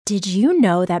Did you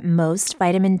know that most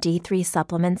vitamin D3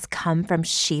 supplements come from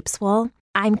sheep's wool?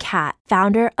 I'm Kat,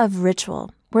 founder of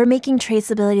Ritual. We're making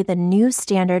traceability the new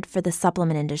standard for the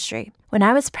supplement industry. When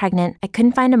I was pregnant, I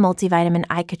couldn't find a multivitamin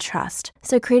I could trust,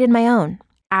 so I created my own.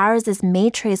 Ours is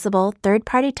made traceable,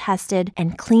 third-party tested,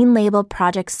 and clean label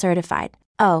project certified.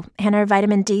 Oh, and our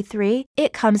vitamin D3,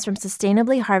 it comes from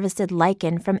sustainably harvested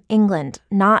lichen from England,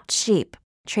 not sheep.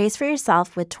 Trace for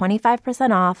yourself with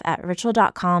 25% off at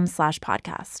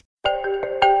ritual.com/podcast.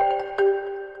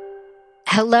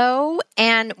 Hello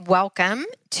and welcome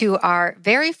to our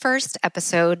very first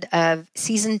episode of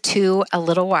Season 2, A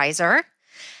Little Wiser.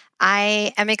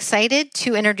 I am excited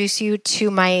to introduce you to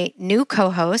my new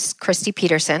co-host, Christy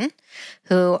Peterson,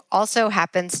 who also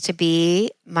happens to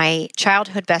be my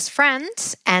childhood best friend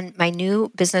and my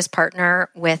new business partner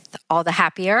with All the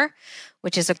Happier,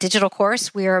 which is a digital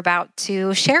course we are about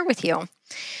to share with you.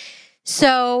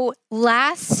 So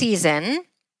last season,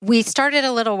 we started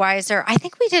A Little Wiser. I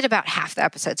think we did about half the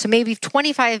episodes, so maybe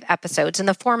 25 episodes. And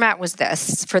the format was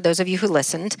this, for those of you who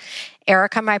listened.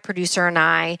 Erica, my producer, and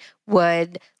I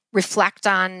would reflect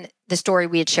on the story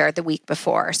we had shared the week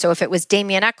before. So if it was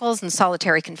Damien Eccles and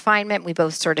solitary confinement, we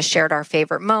both sort of shared our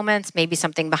favorite moments, maybe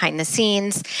something behind the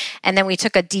scenes. And then we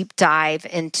took a deep dive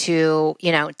into,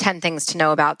 10 things to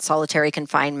know about solitary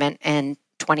confinement in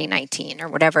 2019 or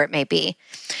whatever it may be.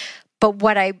 But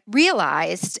what I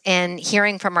realized in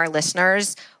hearing from our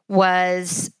listeners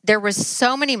was there was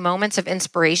so many moments of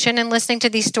inspiration in listening to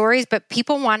these stories, but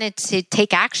people wanted to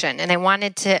take action and they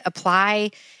wanted to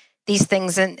apply these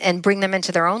things and bring them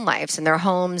into their own lives, in their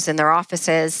homes, in their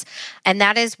offices. And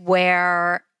that is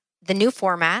where the new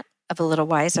format of A Little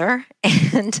Wiser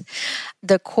and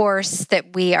the course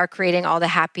that we are creating, All the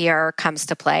Happier, comes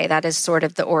to play. That is sort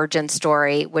of the origin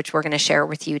story, which we're going to share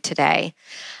with you today.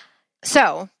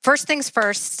 So first things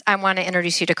first, I want to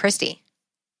introduce you to Christy.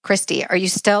 Christy, are you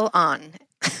still on?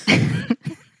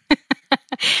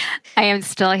 I am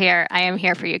still here. I am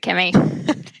here for you, Kimmy.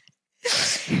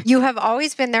 You have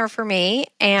always been there for me,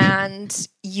 and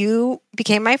you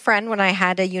became my friend when I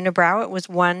had a unibrow. It was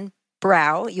one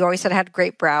brow. You always said I had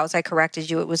great brows. I corrected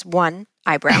you. It was one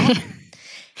eyebrow.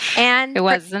 And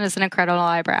it's an incredible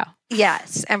eyebrow.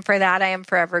 Yes, and for that I am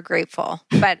forever grateful.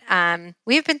 But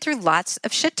we've been through lots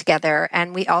of shit together,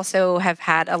 and we also have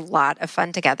had a lot of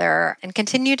fun together and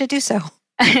continue to do so.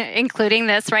 Including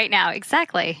this right now,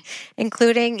 exactly.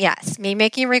 Including, yes, me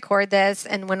making you record this,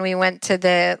 and when we went to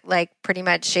the pretty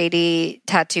much shady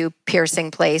tattoo piercing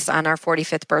place on our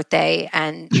 45th birthday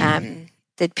and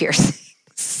did piercings.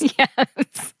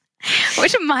 Yes.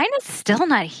 Which mine is still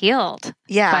not healed,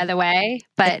 by the way.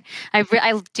 But I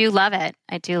do love it.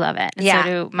 I do love it. And so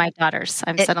do my daughters.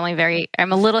 I'm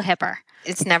a little hipper.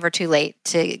 It's never too late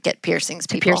to get piercings,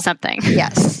 people. To pierce something.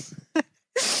 Yes.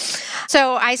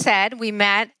 So I said we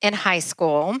met in high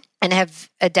school and have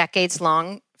a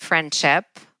decades-long friendship.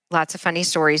 Lots of funny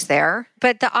stories there.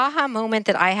 But the aha moment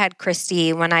that I had,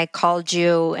 Christy, when I called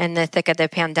you in the thick of the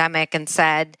pandemic and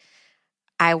said,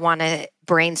 I want to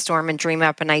brainstorm and dream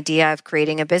up an idea of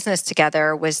creating a business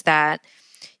together, was that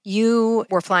you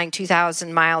were flying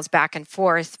 2,000 miles back and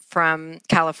forth from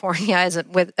California as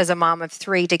a mom of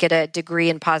three to get a degree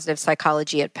in positive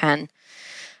psychology at Penn.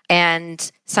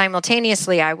 And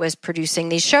simultaneously, I was producing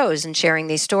these shows and sharing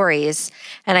these stories.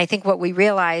 And I think what we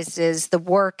realized is the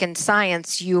work and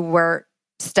science you were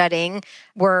studying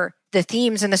were the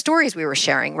themes and the stories we were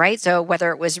sharing, right? So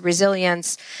whether it was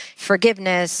resilience,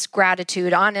 forgiveness,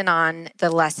 gratitude, on, the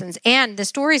lessons, and the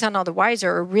stories on All the Wiser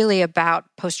are really about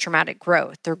post-traumatic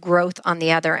growth. They're growth on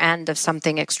the other end of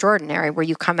something extraordinary where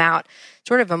you come out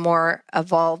sort of a more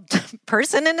evolved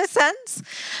person in a sense.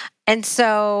 And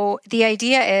so the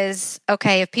idea is,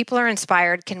 okay, if people are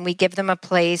inspired, can we give them a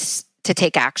place to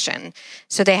take action?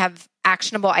 So they have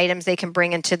actionable items they can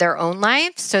bring into their own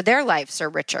lives, so their lives are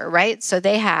richer, right? So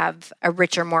they have a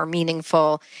richer, more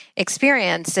meaningful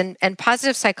experience. And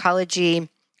positive psychology,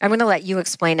 I'm going to let you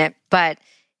explain it, but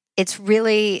it's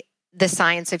really the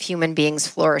science of human beings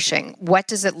flourishing. What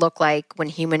does it look like when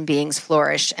human beings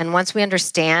flourish? And once we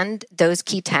understand those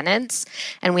key tenets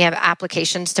and we have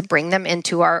applications to bring them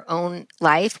into our own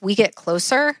life, we get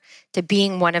closer to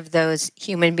being one of those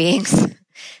human beings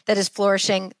that is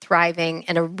flourishing, thriving,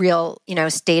 in a real,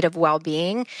 state of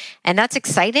well-being. And that's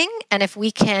exciting. And if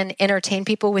we can entertain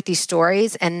people with these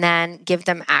stories and then give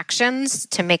them actions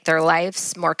to make their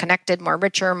lives more connected, more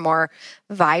richer, more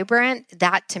vibrant,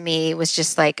 that to me was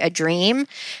just like a dream.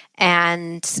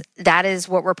 And that is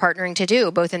what we're partnering to do,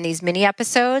 both in these mini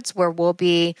episodes where we'll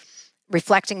be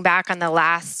reflecting back on the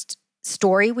last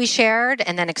story we shared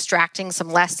and then extracting some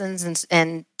lessons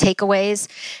and takeaways,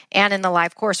 and in the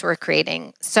live course we're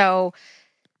creating. So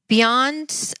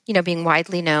beyond, being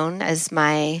widely known as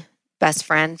my best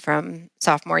friend from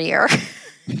sophomore year,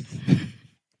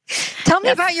 tell me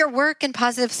about your work in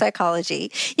positive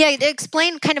psychology. Yeah,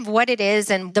 explain kind of what it is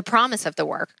and the promise of the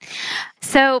work.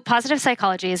 So positive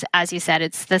psychology is, as you said,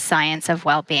 it's the science of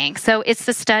well-being. So it's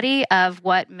the study of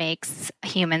what makes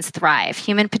humans thrive,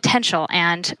 human potential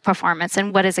and performance,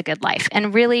 and what is a good life.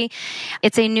 And really,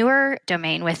 it's a newer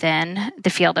domain within the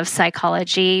field of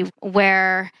psychology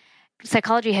where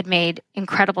psychology had made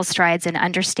incredible strides in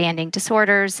understanding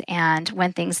disorders and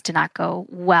when things did not go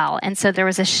well. And so there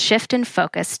was a shift in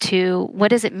focus to what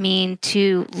does it mean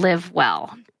to live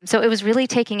well? So it was really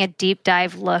taking a deep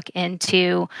dive look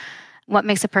into what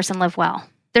makes a person live well.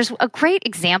 There's a great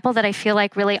example that I feel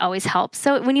like really always helps.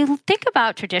 So when you think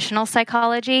about traditional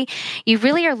psychology, you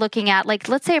really are looking at, like,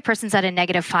 let's say a person's at a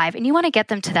 -5 and you want to get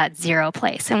them to that 0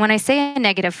 place. And when I say a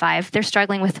 -5, they're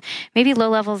struggling with maybe low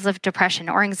levels of depression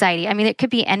or anxiety. I mean, it could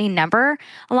be any number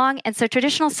along. And so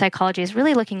traditional psychology is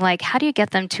really looking like, how do you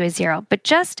get them to a 0? But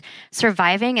just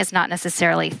surviving is not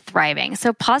necessarily thriving.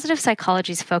 So positive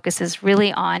psychology's focus is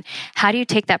really on how do you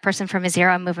take that person from a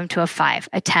 0 and move them to a 5,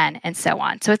 a 10, and so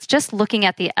on. So it's just looking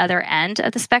at the other end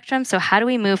of the spectrum. So how do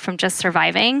we move from just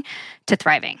surviving to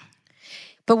thriving?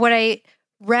 But what I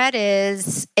read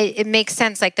is it makes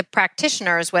sense, like the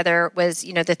practitioners, whether it was,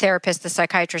 the therapists, the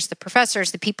psychiatrists, the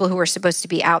professors, the people who were supposed to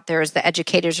be out there as the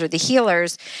educators or the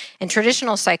healers in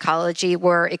traditional psychology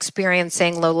were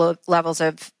experiencing low levels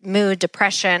of mood,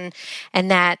 depression, and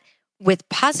that with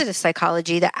positive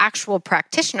psychology, the actual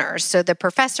practitioners, so the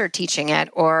professor teaching it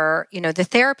or, the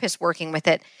therapist working with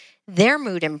it, their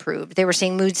mood improved. They were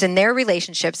seeing moods in their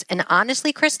relationships. And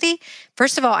honestly, Christy,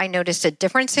 first of all, I noticed a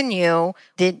difference in you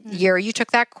the year you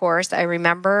took that course. I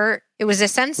remember it was a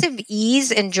sense of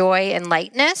ease and joy and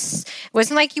lightness. It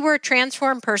wasn't like you were a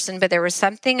transformed person, but there was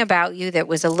something about you that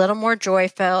was a little more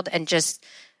joy-filled and just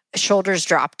shoulders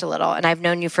dropped a little. And I've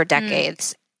known you for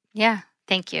decades. Yeah.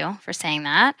 Thank you for saying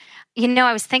that.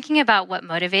 I was thinking about what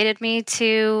motivated me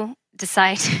to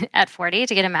decide at 40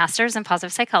 to get a master's in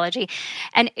positive psychology.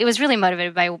 And it was really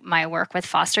motivated by my work with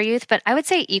foster youth. But I would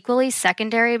say equally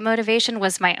secondary motivation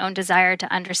was my own desire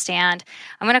to understand,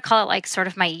 I'm going to call it like sort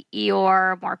of my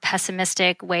Eeyore, more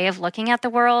pessimistic way of looking at the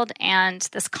world and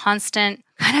this constant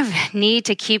kind of need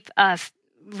to keep a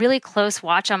really close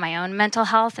watch on my own mental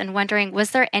health and wondering,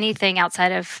 was there anything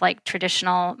outside of like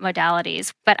traditional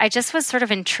modalities? But I just was sort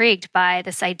of intrigued by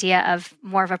this idea of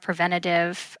more of a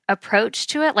preventative approach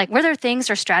to it. Like, were there things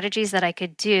or strategies that I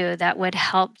could do that would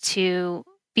help to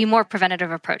be more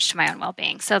preventative approach to my own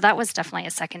well-being? So that was definitely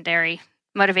a secondary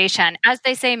motivation. As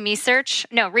they say, research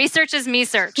is me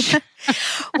search.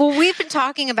 Well, we've been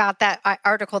talking about that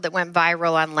article that went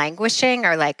viral on languishing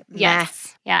or like yes.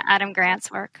 Yeah, Adam Grant's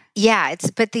work. Yeah,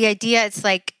 but the idea, it's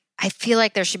like, I feel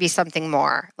like there should be something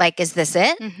more. Like, is this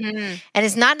it? Mm-hmm. And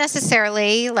it's not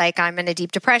necessarily like I'm in a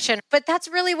deep depression, but that's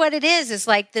really what it is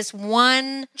like this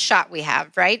one shot we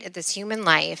have, right, at this human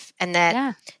life. And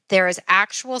that there is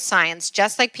actual science,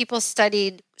 just like people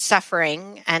studied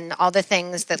suffering and all the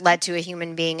things that led to a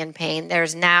human being in pain.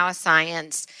 There's now a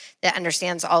science that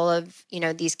understands all of,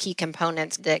 these key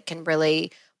components that can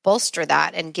really bolster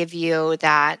that and give you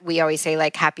that, we always say,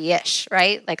 like happy-ish,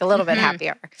 right? Like a little bit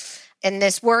happier. In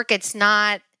this work, it's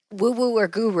not woo-woo or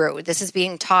guru. This is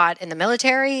being taught in the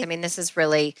military. I mean, this is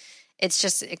really, it's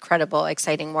just incredible,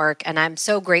 exciting work. And I'm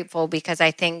so grateful because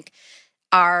I think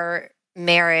our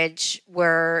marriage,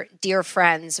 we're dear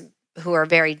friends who are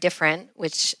very different,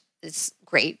 which is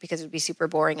great because it would be super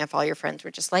boring if all your friends were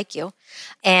just like you.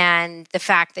 And the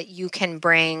fact that you can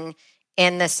bring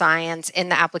in the science, in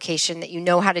the application, that you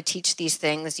know how to teach these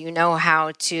things, you know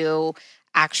how to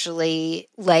actually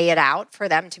lay it out for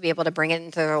them to be able to bring it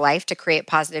into their life to create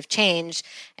positive change.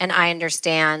 And I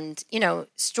understand,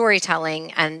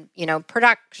 storytelling and,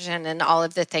 production and all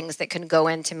of the things that can go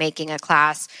into making a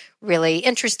class really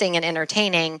interesting and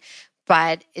entertaining.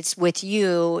 But it's with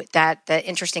you that the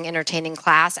interesting, entertaining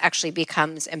class actually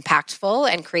becomes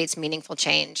impactful and creates meaningful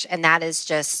change. And that is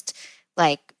just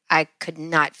like, I could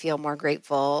not feel more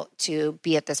grateful to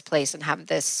be at this place and have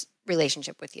this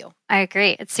relationship with you. I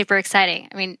agree. It's super exciting.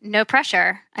 I mean, no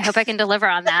pressure. I hope I can deliver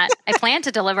on that. I plan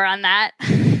to deliver on that.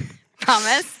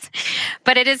 Promise.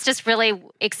 But it is just really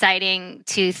exciting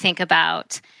to think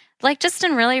about, like, just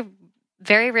in really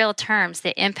very real terms,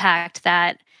 the impact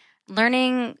that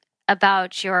learning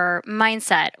about your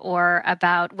mindset or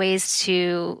about ways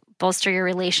to bolster your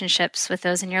relationships with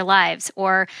those in your lives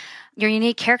or your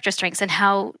unique character strengths and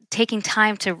how taking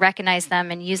time to recognize them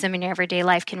and use them in your everyday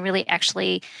life can really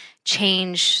actually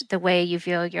change the way you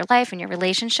view your life and your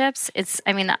relationships.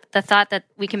 The thought that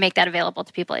we can make that available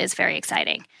to people is very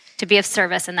exciting, to be of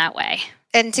service in that way.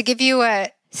 And to give you a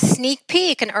sneak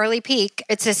peek, an early peek,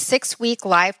 it's a 6-week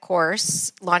live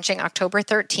course launching October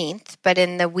 13th. But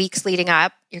in the weeks leading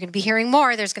up, you're going to be hearing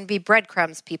more. There's going to be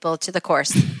breadcrumbs, people, to the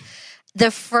course.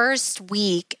 The first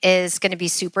week is going to be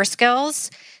super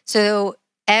skills. So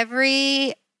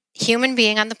every human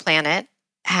being on the planet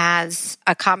has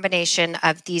a combination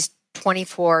of these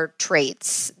 24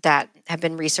 traits that have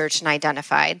been researched and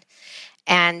identified.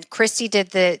 And Christy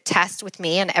did the test with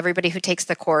me, and everybody who takes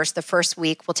the course the first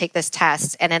week will take this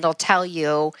test, and it'll tell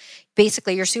you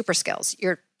basically your super skills,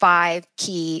 your 5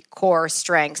 key core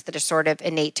strengths that are sort of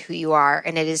innate to who you are.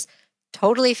 And it is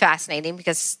totally fascinating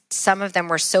because some of them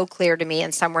were so clear to me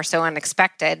and some were so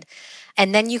unexpected.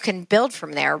 And then you can build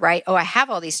from there, right? Oh, I have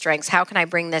all these strengths. How can I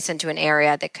bring this into an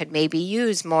area that could maybe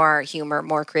use more humor,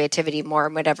 more creativity, more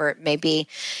whatever it may be?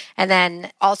 And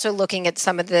then also looking at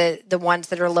some of the ones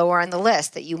that are lower on the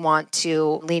list that you want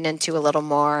to lean into a little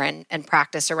more and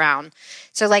practice around.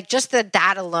 So like just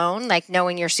that alone, like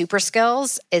knowing your super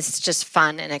skills is just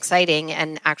fun and exciting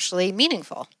and actually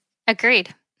meaningful.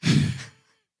 Agreed.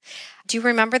 Do you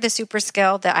remember the super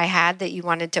skill that I had that you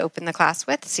wanted to open the class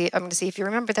with? I'm going to see if you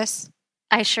remember this.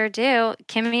 I sure do.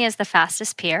 Kimmy is the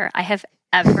fastest peer I have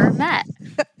ever met.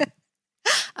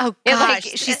 Oh, gosh.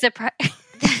 She's surprised.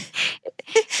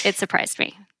 It surprised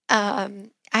me.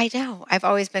 I know. I've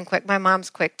always been quick. My mom's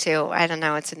quick, too. I don't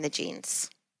know. It's in the genes.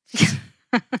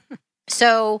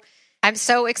 So I'm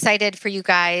so excited for you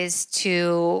guys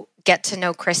to get to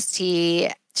know Christy.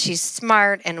 She's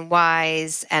smart and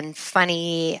wise and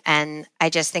funny, and I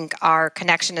just think our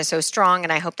connection is so strong,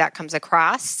 and I hope that comes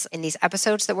across in these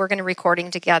episodes that we're going to be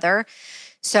recording together.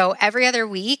 So every other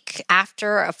week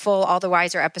after a full All the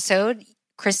Wiser episode,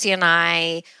 Christy and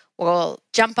I will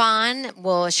jump on,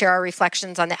 we'll share our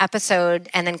reflections on the episode,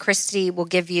 and then Christy will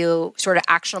give you sort of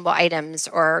actionable items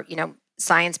or,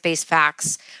 science-based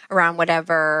facts around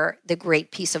whatever the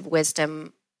great piece of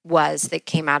wisdom was that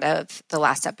came out of the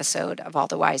last episode of All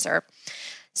the Wiser.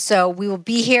 So we will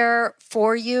be here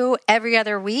for you every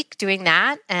other week doing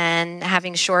that and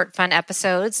having short, fun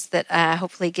episodes that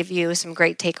hopefully give you some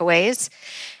great takeaways.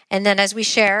 And then as we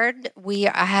shared, we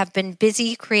have been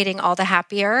busy creating All the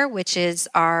Happier, which is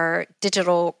our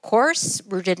digital course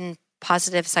rooted in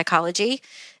positive psychology.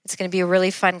 It's going to be a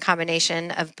really fun combination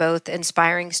of both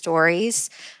inspiring stories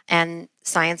and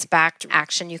science-backed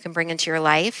action you can bring into your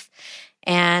life.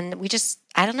 And we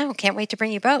can't wait to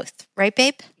bring you both. Right,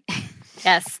 babe?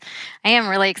 Yes, I am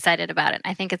really excited about it.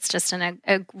 I think it's just a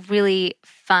really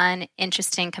fun,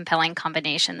 interesting, compelling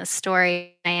combination. The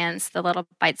story and the little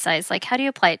bite size, like how do you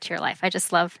apply it to your life? I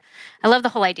love the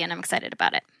whole idea and I'm excited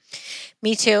about it.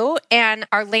 Me too. And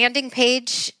our landing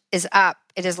page is up.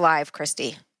 It is live,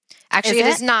 Christy. Actually, it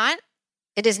is not.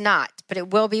 It is not, but it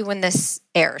will be when this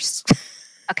airs.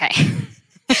 Okay.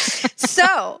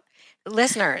 So,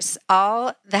 listeners,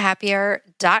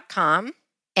 allthehappier.com,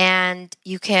 and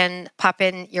you can pop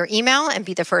in your email and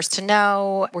be the first to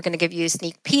know. We're going to give you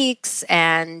sneak peeks,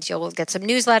 and you'll get some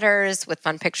newsletters with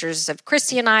fun pictures of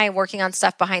Christy and I working on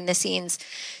stuff behind the scenes.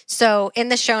 So in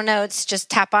the show notes, just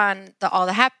tap on the All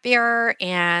the Happier,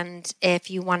 and if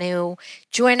you want to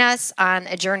join us on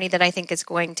a journey that I think is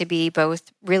going to be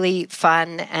both really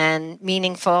fun and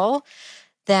meaningful,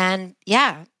 then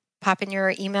pop in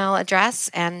your email address,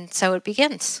 and so it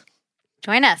begins.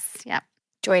 Join us. Yeah.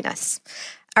 Join us.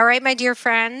 All right, my dear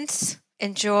friends,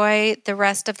 enjoy the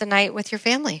rest of the night with your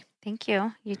family. Thank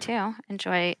you. You too.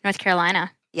 Enjoy North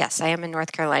Carolina. Yes, I am in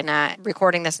North Carolina,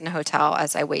 recording this in a hotel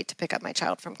as I wait to pick up my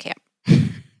child from camp.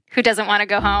 Who doesn't want to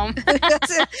go home?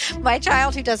 My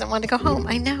child who doesn't want to go home.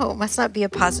 I know. It must not be a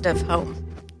positive home.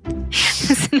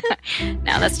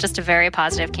 No, that's just a very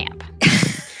positive camp.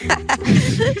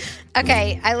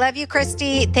 Okay, I love you,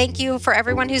 Christy. Thank you for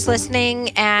everyone who's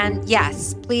listening. And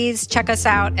yes, please check us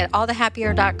out at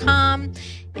allthehappier.com.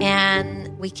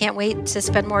 And we can't wait to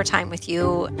spend more time with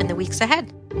you in the weeks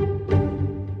ahead.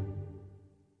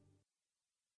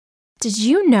 Did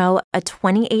you know a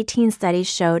 2018 study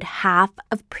showed half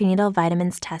of prenatal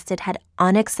vitamins tested had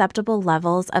unacceptable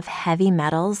levels of heavy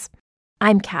metals?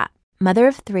 I'm Kat, mother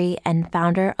of 3 and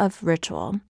founder of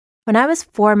Ritual. When I was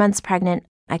 4 months pregnant,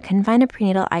 I couldn't find a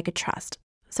prenatal I could trust,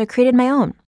 so I created my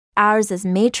own. Ours is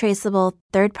made traceable,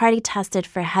 third-party tested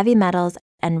for heavy metals,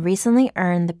 and recently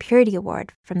earned the Purity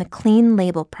Award from the Clean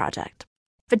Label Project.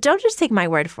 But don't just take my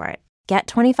word for it. Get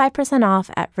 25%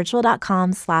 off at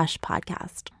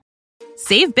ritual.com/podcast.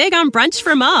 Save big on brunch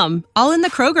for mom, all in the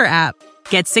Kroger app.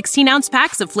 Get 16-ounce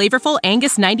packs of flavorful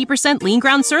Angus 90% lean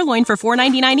ground sirloin for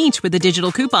 $4.99 each with a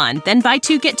digital coupon. Then buy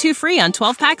 2, get 2 free on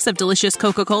 12 packs of delicious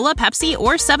Coca-Cola, Pepsi,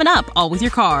 or 7-Up, all with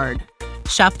your card.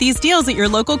 Shop these deals at your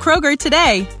local Kroger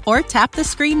today, or tap the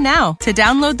screen now to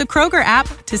download the Kroger app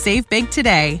to save big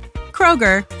today.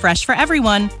 Kroger, fresh for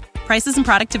everyone. Prices and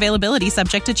product availability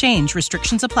subject to change.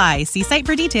 Restrictions apply. See site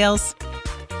for details.